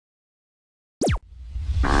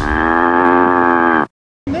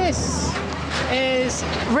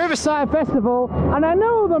Riverside Festival, and I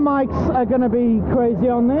know the mics are going to be crazy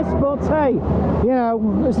on this, but hey, you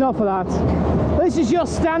know, it's not for that. This is your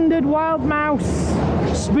standard wild mouse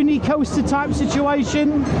spinny coaster type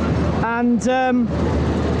situation, and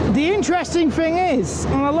the interesting thing is,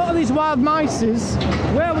 on a lot of these wild mices,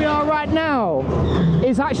 where we are right now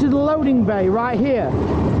is actually the loading bay right here.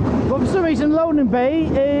 But for some reason, loading bay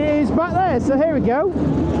is back there, so here we go.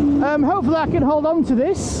 Hopefully I can hold on to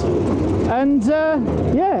this, and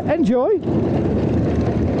yeah, enjoy.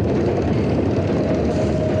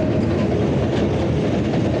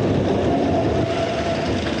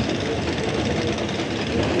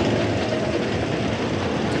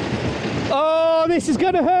 Oh, this is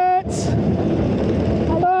gonna hurt!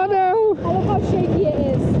 Oh no! I love how shaky it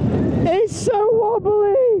is. It's so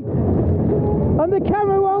wobbly! And the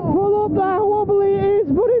camera won't pull up how wobbly it is,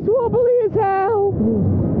 but it's wobbly as hell!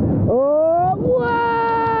 Oh, wow!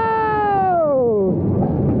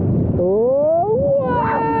 Oh,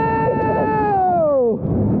 wow!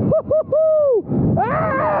 Woo-hoo-hoo!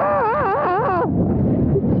 Ah!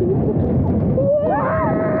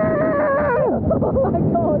 Oh my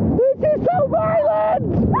god! This is so violent!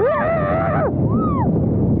 Ah!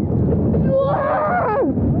 Oh,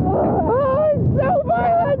 it's so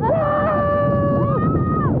violent! Ah!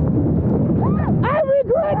 I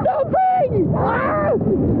regret nothing! Ah!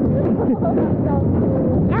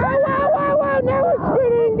 Ow, ow, ow, ow, now it's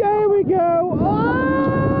spinning! There we go!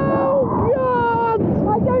 Oh, God!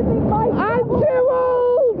 I don't think I'm too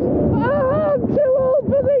old! Oh, I'm too old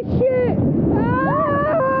for this shit!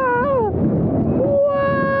 Ah!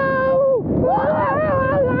 Wow! Oh,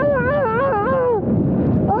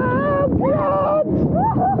 God!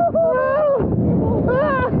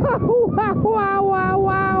 Wow, wow, wow,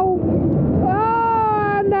 wow!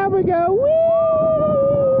 Oh, and there we go! Whee!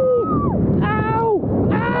 Ow!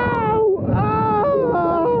 Ow! Oh!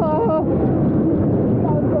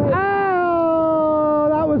 Ow!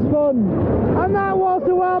 That was fun! And that was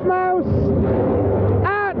the Wild Mouse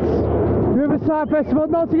at Riverside Festival,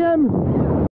 Nottingham.